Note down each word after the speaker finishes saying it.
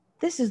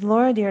This is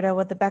Laura Dyrda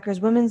with the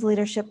Becker's Women's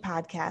Leadership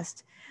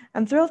Podcast.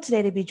 I'm thrilled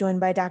today to be joined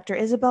by Dr.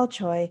 Isabel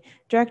Choi,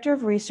 Director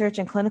of Research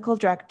and Clinical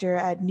Director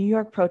at New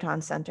York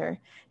Proton Center.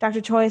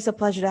 Dr. Choi, it's a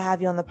pleasure to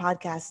have you on the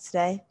podcast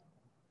today.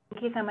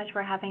 Thank you so much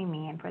for having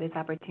me and for this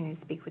opportunity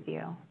to speak with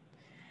you.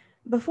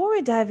 Before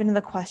we dive into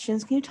the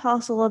questions, can you tell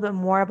us a little bit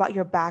more about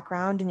your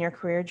background and your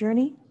career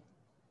journey?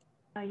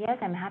 Yes,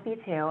 I'm happy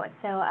to.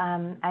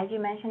 So as you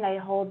mentioned, I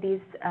hold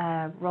these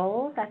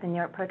roles at the New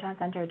York Proton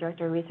Center,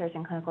 Director of Research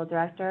and Clinical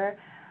Director.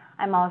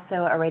 I'm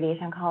also a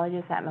radiation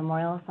oncologist at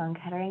Memorial Sloan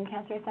Kettering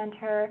Cancer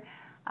Center.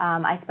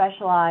 I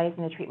specialize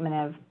in the treatment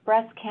of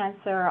breast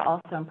cancer,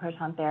 also in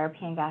proton therapy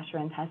and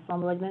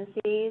gastrointestinal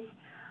malignancies.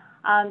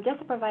 Just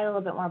to provide a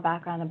little bit more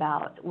background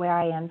about where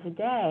I am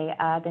today,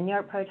 the New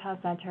York Proton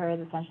Center is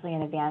essentially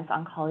an advanced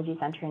oncology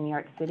center in New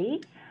York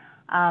City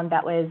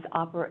that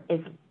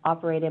is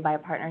operated by a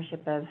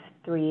partnership of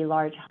 3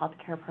 large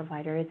healthcare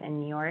providers in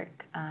New York,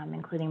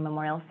 including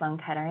Memorial Sloan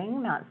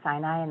Kettering, Mount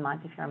Sinai, and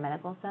Montefiore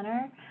Medical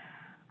Center.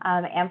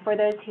 And for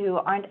those who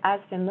aren't as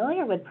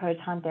familiar with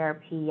proton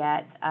therapy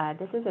yet,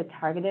 this is a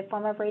targeted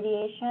form of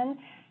radiation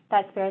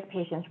that spares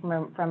patients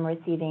from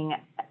receiving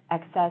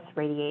excess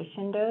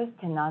radiation dose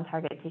to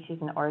non-target tissues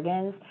and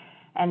organs,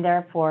 and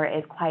therefore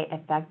is quite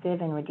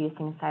effective in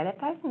reducing side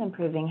effects and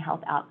improving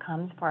health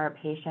outcomes for our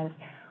patients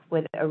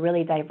with a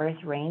really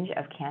diverse range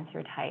of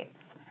cancer types.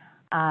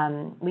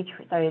 We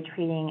started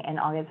treating in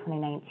August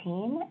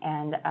 2019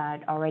 and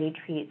already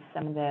treat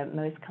some of the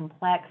most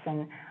complex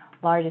and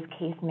largest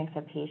case mix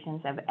of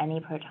patients of any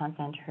proton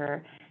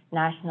center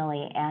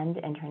nationally and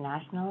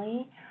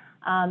internationally.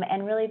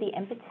 And really the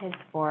impetus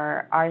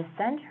for our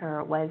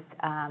center was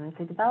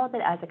to develop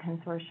it as a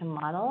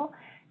consortium model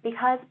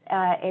because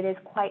it is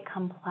quite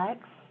complex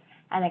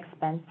and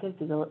expensive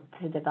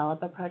to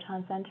develop a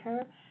proton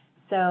center.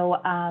 So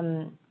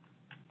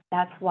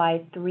that's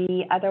why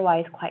 3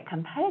 otherwise quite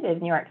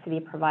competitive New York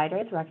City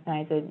providers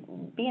recognize it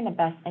would be in the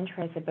best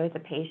interest of both the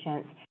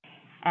patients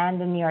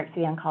and the New York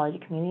City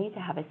oncology community to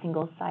have a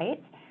single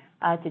site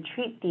to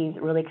treat these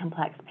really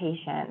complex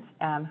patients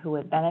who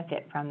would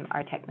benefit from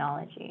our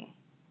technology.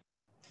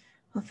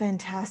 Well,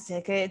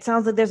 fantastic. It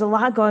sounds like there's a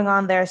lot going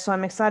on there, so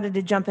I'm excited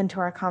to jump into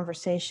our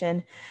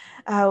conversation.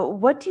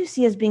 What do you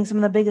see as being some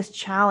of the biggest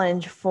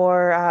challenge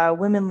for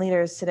women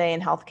leaders today in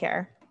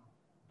healthcare?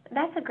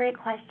 That's a great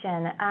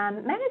question.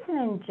 Medicine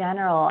in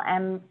general,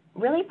 and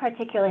really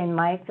particularly in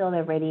my field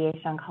of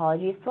radiation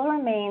oncology, still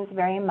remains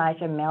very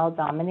much a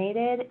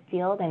male-dominated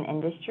field and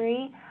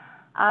industry.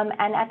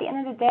 And at the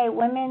end of the day,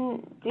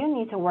 women do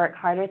need to work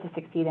harder to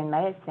succeed in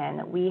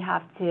medicine. We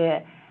have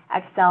to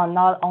excel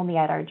not only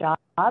at our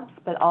jobs,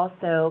 but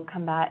also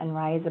combat and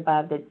rise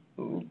above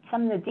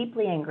some of the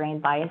deeply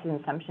ingrained biases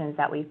and assumptions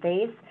that we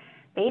face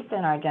based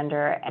on our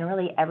gender and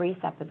really every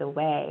step of the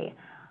way.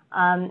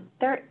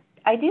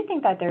 I do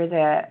think that there's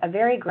a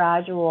very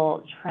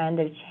gradual trend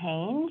of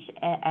change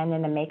and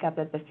in the makeup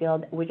of the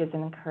field, which is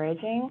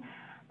encouraging,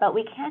 but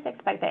we can't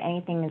expect that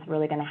anything is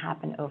really going to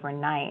happen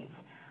overnight.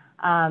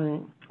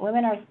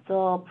 Women are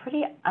still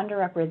pretty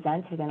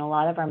underrepresented in a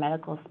lot of our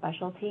medical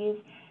specialties,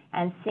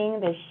 and seeing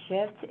this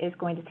shift is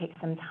going to take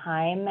some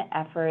time,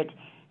 effort,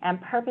 and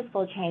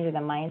purposeful change in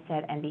the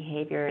mindset and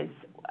behaviors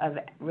of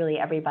really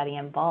everybody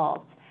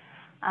involved.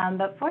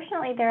 But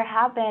fortunately, there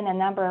have been a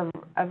number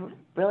of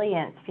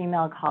brilliant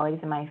female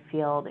colleagues in my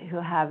field who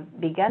have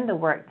begun the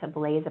work to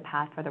blaze a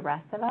path for the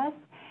rest of us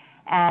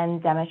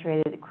and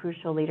demonstrated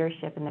crucial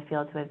leadership in the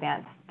field to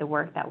advance the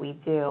work that we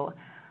do.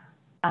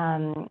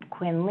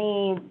 Quinn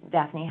Lee,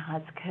 Daphne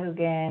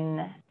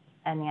Huss-Kogan,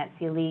 and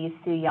Nancy Lee,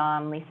 Sue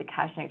Yam, Lisa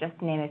Kashnik, just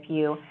to name a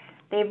few.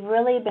 They've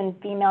really been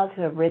females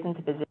who have risen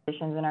to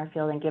positions in our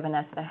field and given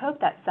us the hope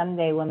that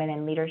someday women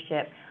in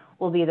leadership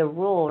will be the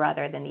rule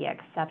rather than the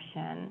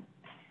exception.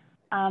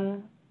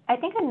 I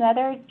think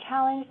another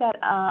challenge that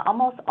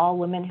almost all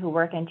women who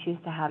work and choose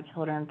to have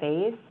children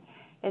face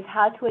is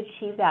how to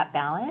achieve that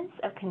balance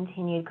of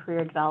continued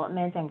career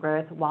development and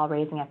growth while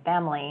raising a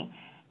family,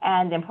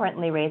 and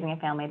importantly, raising a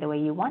family the way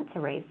you want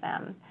to raise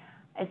them.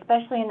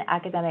 Especially in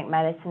academic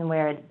medicine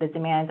where the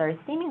demands are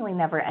seemingly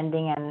never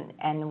ending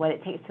and what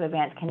it takes to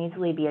advance can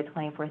easily be a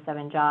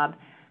 24/7 job.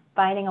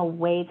 Finding a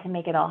way to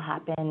make it all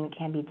happen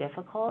can be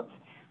difficult,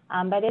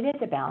 but it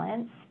is a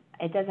balance.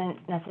 It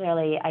doesn't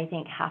necessarily, I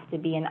think, have to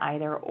be an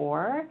either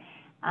or,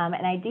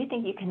 and I do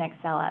think you can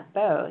excel at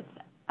both.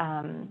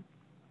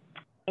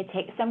 It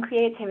takes some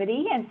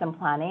creativity and some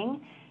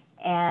planning,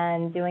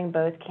 and doing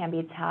both can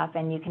be tough,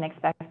 and you can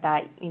expect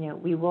that,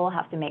 we will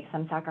have to make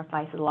some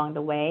sacrifices along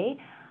the way,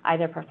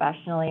 either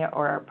professionally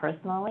or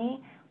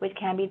personally, which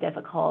can be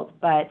difficult,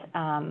 but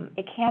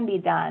it can be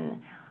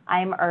done.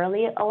 I'm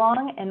early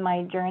along in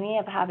my journey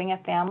of having a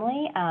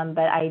family,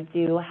 but I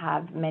do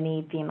have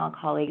many female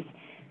colleagues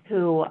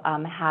who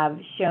have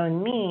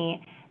shown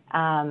me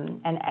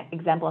and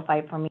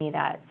exemplified for me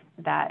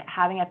that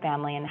having a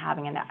family and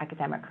having an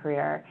academic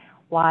career,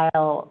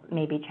 while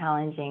maybe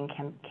challenging,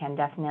 can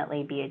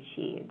definitely be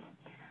achieved.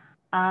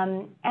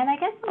 And I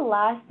guess the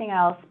last thing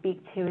I'll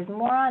speak to is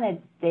more on a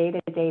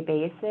day-to-day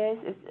basis,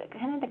 is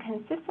kind of the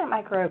consistent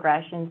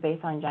microaggressions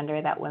based on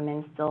gender that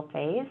women still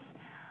face.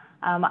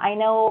 I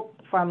know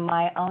from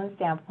my own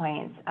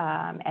standpoint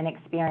and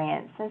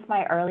experience, since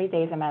my early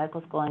days in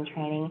medical school and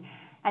training,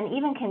 and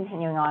even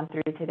continuing on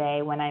through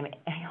today when I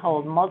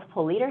hold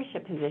multiple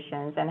leadership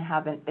positions and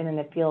haven't been in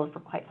the field for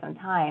quite some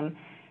time,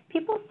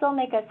 people still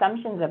make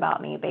assumptions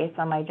about me based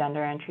on my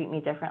gender and treat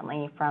me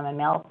differently from a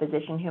male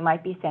physician who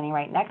might be standing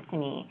right next to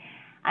me.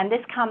 And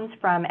this comes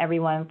from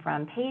everyone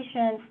from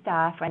patients,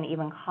 staff, and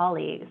even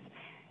colleagues.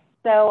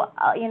 So,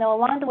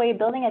 along the way,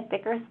 building a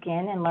thicker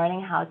skin and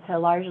learning how to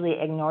largely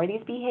ignore these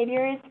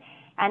behaviors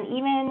and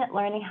even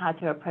learning how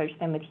to approach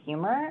them with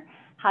humor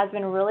has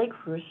been really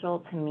crucial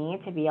to me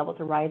to be able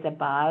to rise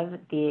above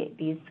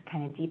these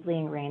kind of deeply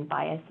ingrained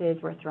biases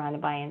we're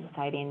surrounded by in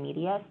society and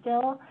media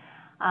still.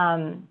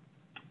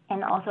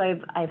 And also,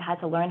 I've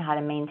had to learn how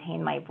to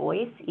maintain my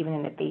voice, even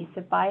in the face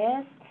of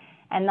bias,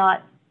 and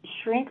not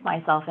shrink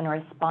myself in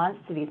response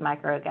to these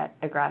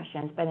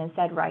microaggressions, but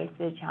instead rise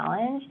to the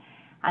challenge.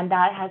 And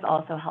that has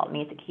also helped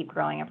me to keep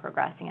growing and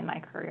progressing in my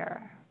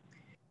career.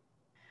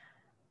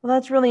 Well,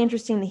 that's really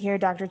interesting to hear,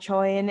 Dr.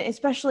 Choi, and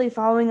especially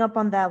following up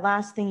on that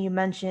last thing you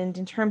mentioned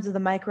in terms of the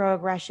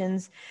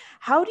microaggressions.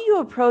 How do you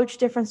approach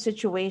different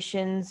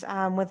situations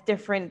with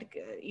different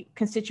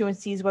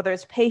constituencies, whether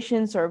it's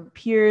patients or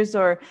peers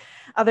or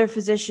other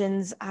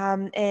physicians,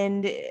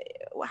 and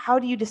how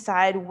do you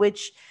decide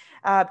which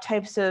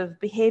types of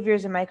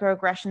behaviors and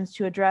microaggressions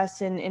to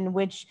address and in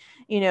which,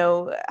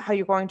 how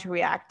you're going to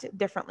react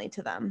differently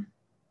to them?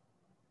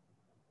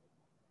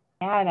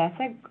 Yeah,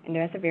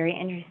 that's a very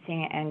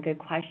interesting and good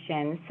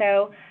question.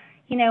 So,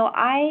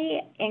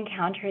 I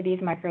encounter these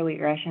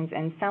microaggressions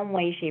in some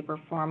way, shape, or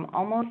form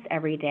almost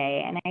every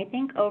day, and I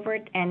think over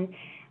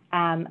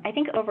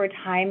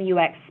time you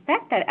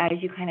expect that as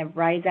you kind of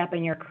rise up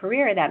in your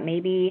career that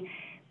maybe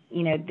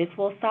this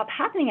will stop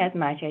happening as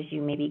much as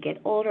you maybe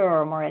get older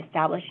or more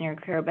established in your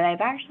career. But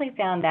I've actually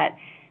found that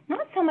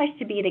not so much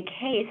to be the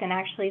case, and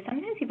actually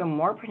sometimes even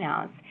more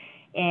pronounced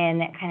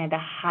in kind of the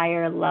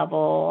higher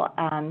level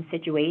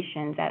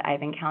situations that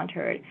I've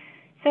encountered.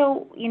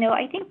 So,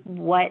 I think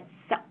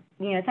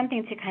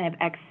something to kind of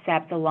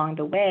accept along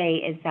the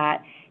way is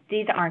that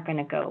these aren't going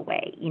to go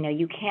away.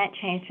 You can't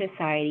change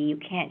society, you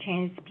can't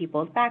change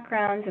people's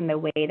backgrounds and the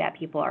way that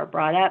people are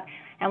brought up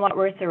and what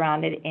we're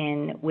surrounded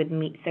in with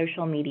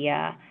social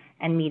media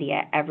and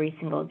media every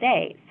single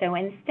day. So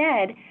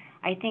instead,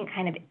 I think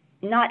kind of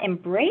not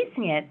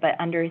embracing it, but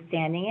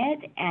understanding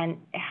it, and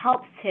it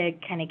helps to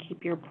kind of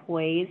keep your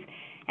poise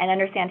and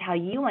understand how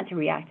you want to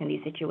react in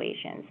these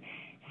situations.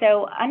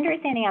 So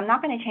understanding I'm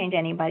not going to change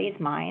anybody's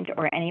mind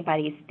or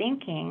anybody's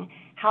thinking,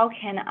 how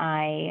can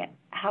I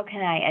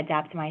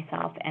adapt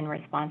myself and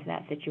respond to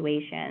that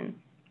situation?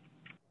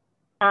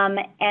 And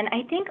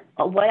I think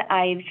what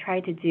I've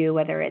tried to do,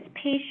 whether it's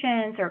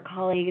patients or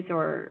colleagues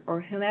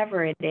or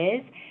whomever it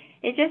is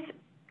just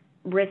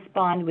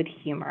respond with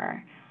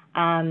humor.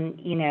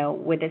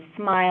 With a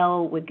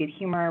smile, with good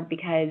humor,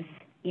 because,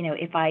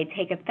 if I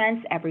take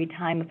offense every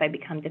time, if I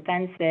become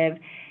defensive,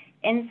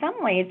 in some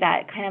ways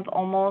that kind of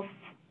almost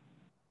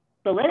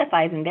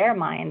solidifies in their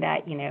mind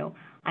that,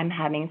 I'm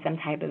having some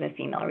type of a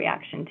female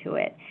reaction to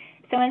it.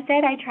 So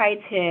instead, I try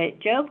to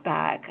joke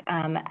back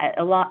as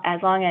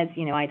long as,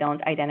 I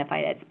don't identify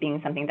it as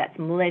being something that's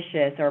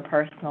malicious or a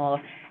personal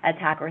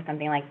attack or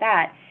something like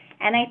that.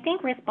 And I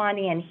think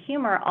responding in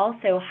humor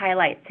also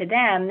highlights to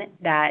them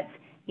that,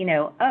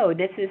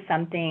 this is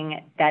something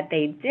that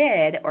they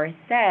did or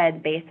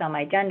said based on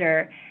my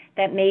gender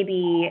that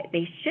maybe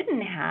they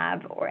shouldn't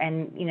have,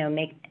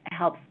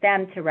 helps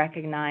them to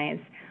recognize,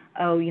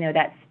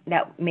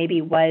 that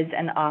maybe was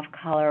an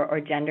off-color or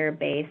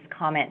gender-based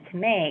comment to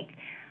make,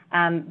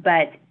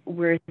 but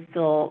we're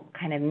still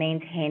kind of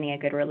maintaining a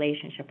good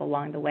relationship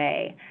along the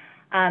way.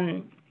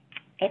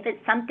 If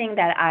it's something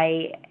that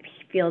I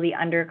feel the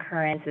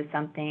undercurrents is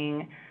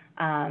something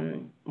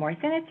more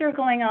sinister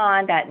going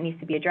on that needs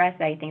to be addressed,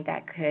 I think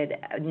that could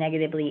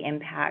negatively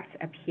impact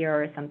a peer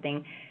or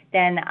something,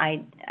 then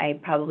I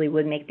probably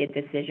would make the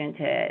decision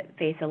to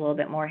face a little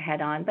bit more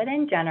head on. But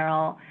in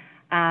general,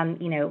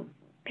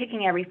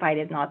 picking every fight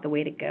is not the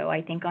way to go,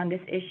 I think, on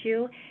this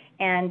issue.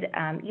 And,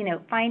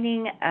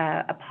 finding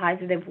a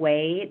positive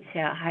way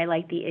to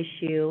highlight the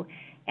issue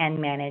and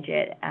manage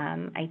it,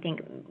 I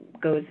think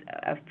goes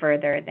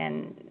further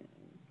than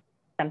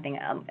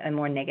a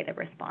more negative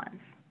response.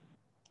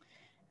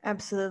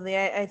 Absolutely.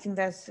 I think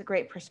that's a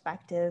great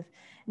perspective.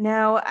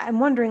 Now, I'm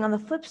wondering, on the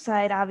flip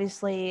side,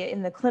 obviously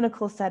in the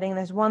clinical setting,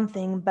 there's one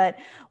thing, but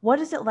what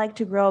is it like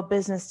to grow a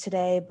business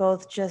today,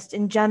 both just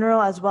in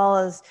general as well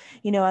as,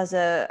 as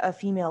a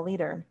female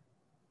leader?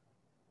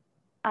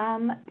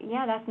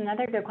 Yeah, that's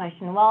another good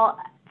question. Well,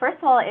 first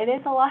of all, it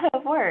is a lot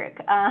of work.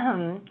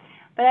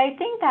 But I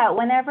think that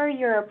whenever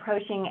you're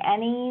approaching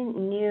any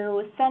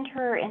new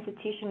center,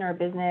 institution, or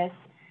business,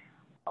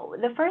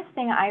 the first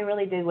thing I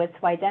really did was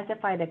to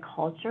identify the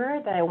culture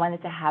that I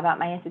wanted to have at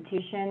my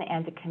institution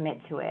and to commit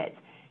to it.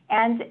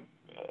 And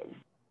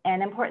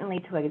and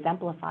importantly, to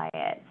exemplify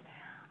it.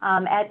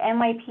 At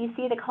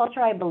NYPC, the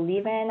culture I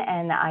believe in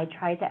and I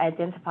try to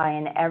identify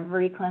in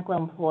every clinical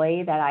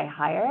employee that I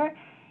hire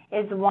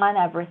is one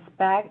of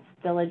respect,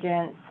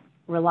 diligence,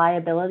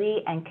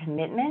 reliability, and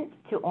commitment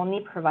to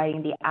only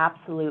providing the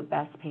absolute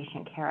best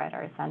patient care at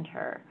our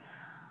center.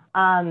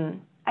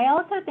 I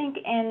also think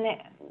in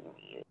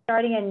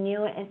starting a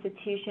new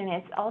institution,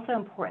 it's also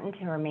important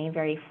to remain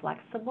very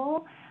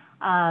flexible.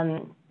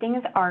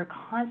 Things are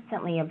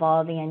constantly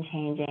evolving and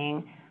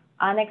changing.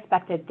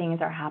 Unexpected things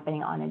are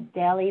happening on a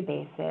daily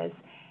basis.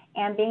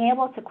 And being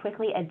able to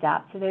quickly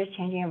adapt to those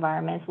changing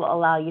environments will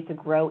allow you to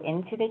grow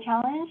into the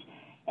challenge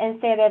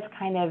instead of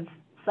kind of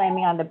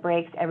slamming on the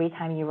brakes every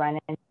time you run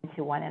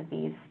into one of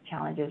these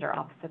challenges or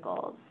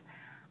obstacles.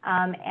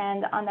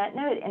 And on that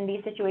note, in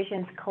these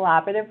situations,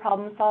 collaborative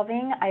problem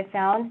solving, I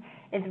found,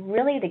 is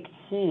really the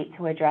key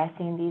to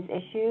addressing these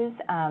issues.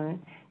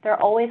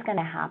 They're always going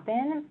to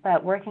happen,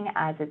 but working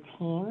as a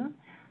team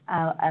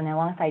and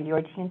alongside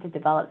your team to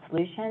develop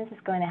solutions is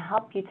going to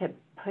help you to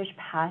push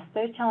past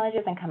those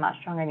challenges and come out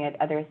stronger on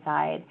the other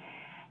side.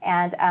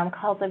 And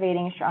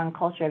cultivating a strong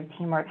culture of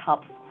teamwork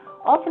helps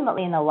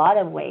ultimately in a lot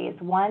of ways.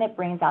 One, it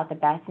brings out the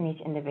best in each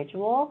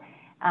individual.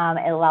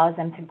 It allows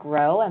them to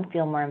grow and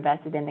feel more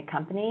invested in the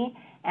company,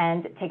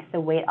 and it takes the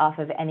weight off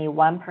of any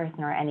one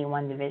person or any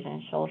one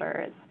division's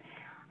shoulders.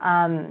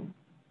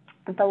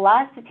 The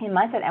last 15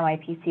 months at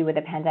NYPC with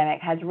the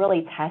pandemic has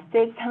really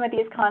tested some of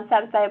these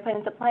concepts that I put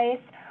into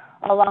place,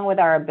 along with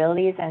our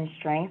abilities and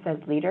strengths as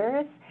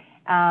leaders,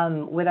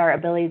 with our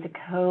ability to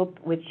cope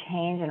with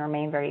change and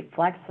remain very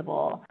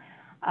flexible.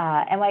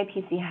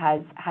 NYPC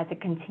has had to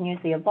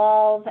continuously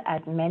evolve,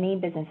 as many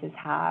businesses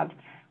have,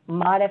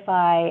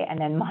 modify and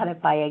then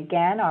modify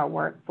again our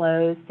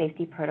workflows,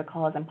 safety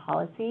protocols, and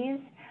policies.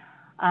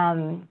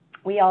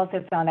 We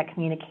also found that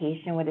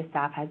communication with the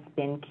staff has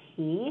been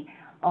key,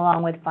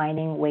 along with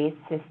finding ways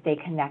to stay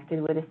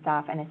connected with the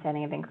staff in a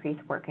setting of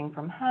increased working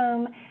from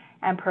home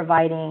and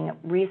providing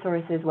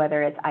resources,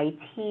 whether it's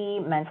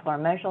IT, mental or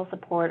emotional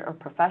support, or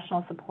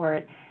professional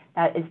support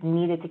that is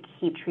needed to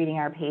keep treating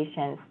our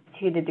patients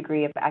to the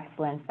degree of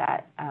excellence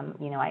that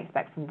I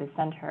expect from the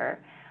center.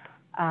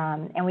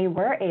 And we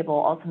were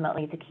able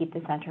ultimately to keep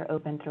the center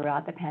open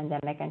throughout the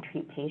pandemic and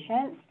treat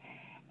patients.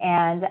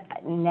 And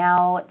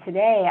now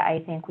today,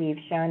 I think we've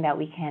shown that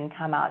we can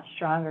come out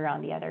stronger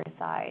on the other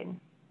side.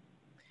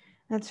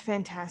 That's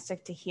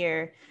fantastic to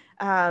hear.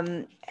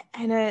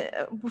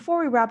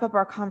 Before we wrap up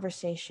our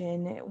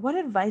conversation, what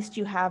advice do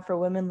you have for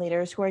women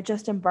leaders who are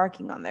just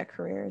embarking on their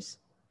careers?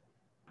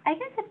 I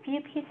guess a few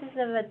pieces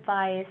of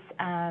advice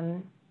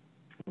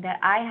that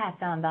I have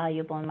found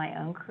valuable in my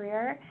own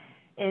career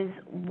is,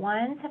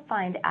 one, to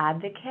find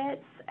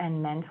advocates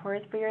and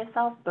mentors for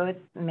yourself, both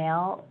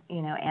male,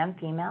 and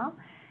female,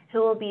 who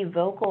will be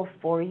vocal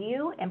for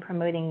you in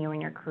promoting you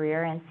in your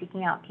career and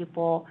seeking out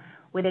people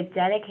with a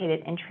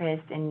dedicated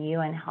interest in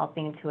you and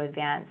helping to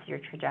advance your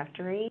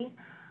trajectory.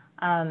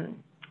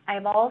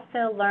 I've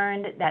also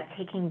learned that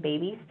taking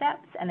baby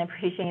steps and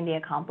appreciating the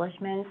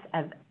accomplishments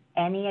of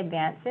any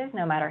advances,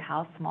 no matter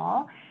how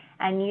small,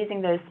 and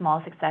using those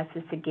small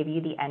successes to give you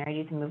the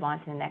energy to move on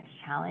to the next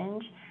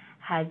challenge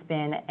has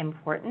been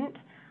important.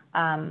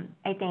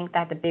 I think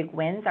that the big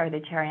wins are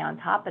the cherry on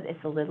top, but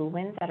it's the little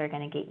wins that are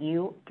going to get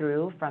you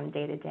through from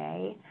day to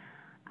day.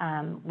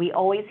 We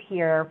always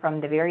hear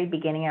from the very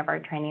beginning of our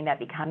training that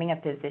becoming a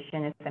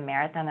physician is a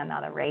marathon and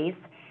not a race,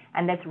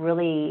 and this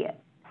really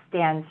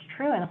stands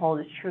true and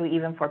holds true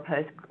even for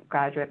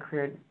postgraduate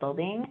career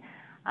building.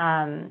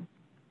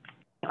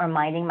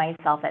 Reminding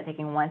myself that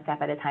taking one step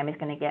at a time is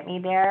going to get me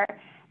there,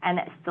 and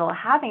still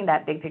having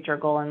that big picture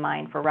goal in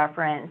mind for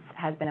reference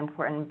has been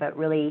important, but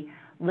really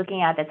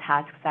looking at the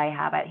tasks I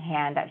have at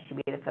hand, that should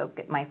be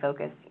my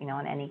focus,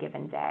 on any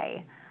given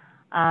day.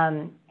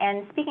 And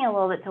speaking a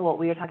little bit to what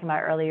we were talking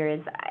about earlier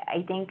is,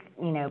 I think,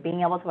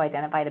 being able to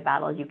identify the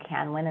battles you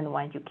can win and the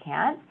ones you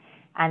can't.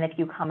 And if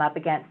you come up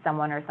against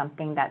someone or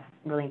something that's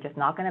really just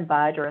not going to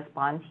budge or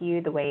respond to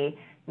you the way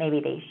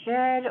maybe they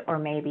should, or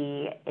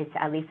maybe it's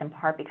at least in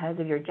part because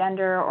of your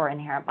gender or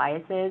inherent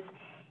biases,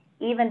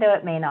 even though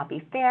it may not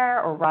be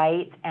fair or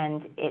right,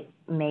 and it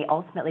may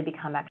ultimately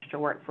become extra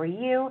work for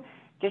you,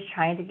 just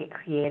trying to get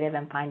creative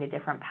and find a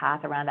different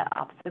path around that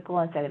obstacle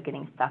instead of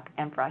getting stuck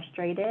and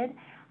frustrated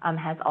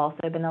has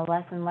also been a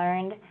lesson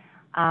learned.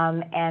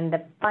 And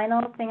the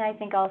final thing I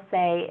think I'll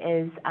say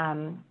is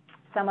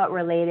somewhat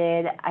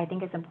related. I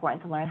think it's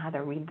important to learn how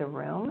to read the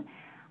room,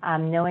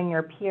 knowing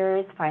your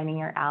peers, finding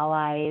your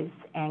allies,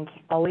 and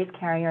always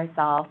carrying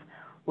yourself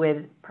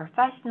with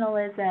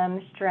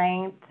professionalism,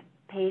 strength,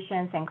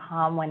 patience, and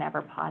calm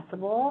whenever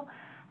possible.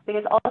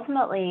 Because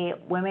ultimately,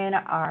 women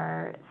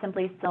are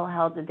simply still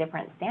held to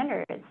different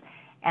standards.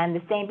 And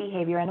the same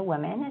behavior in a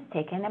woman is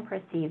taken and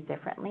perceived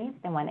differently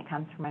than when it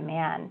comes from a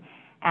man.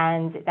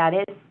 And that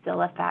is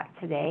still a fact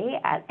today,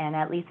 and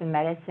at least in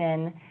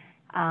medicine.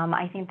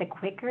 I think the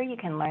quicker you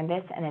can learn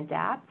this and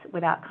adapt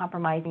without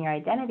compromising your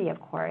identity, of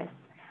course,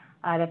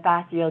 the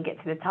faster you'll get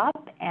to the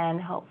top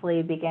and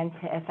hopefully begin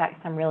to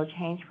affect some real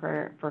change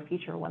for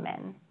future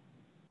women.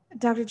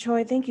 Dr.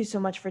 Choi, thank you so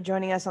much for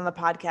joining us on the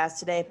podcast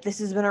today. This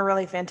has been a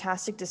really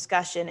fantastic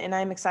discussion, and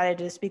I'm excited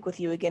to speak with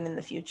you again in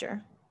the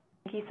future.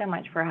 Thank you so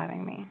much for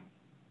having me.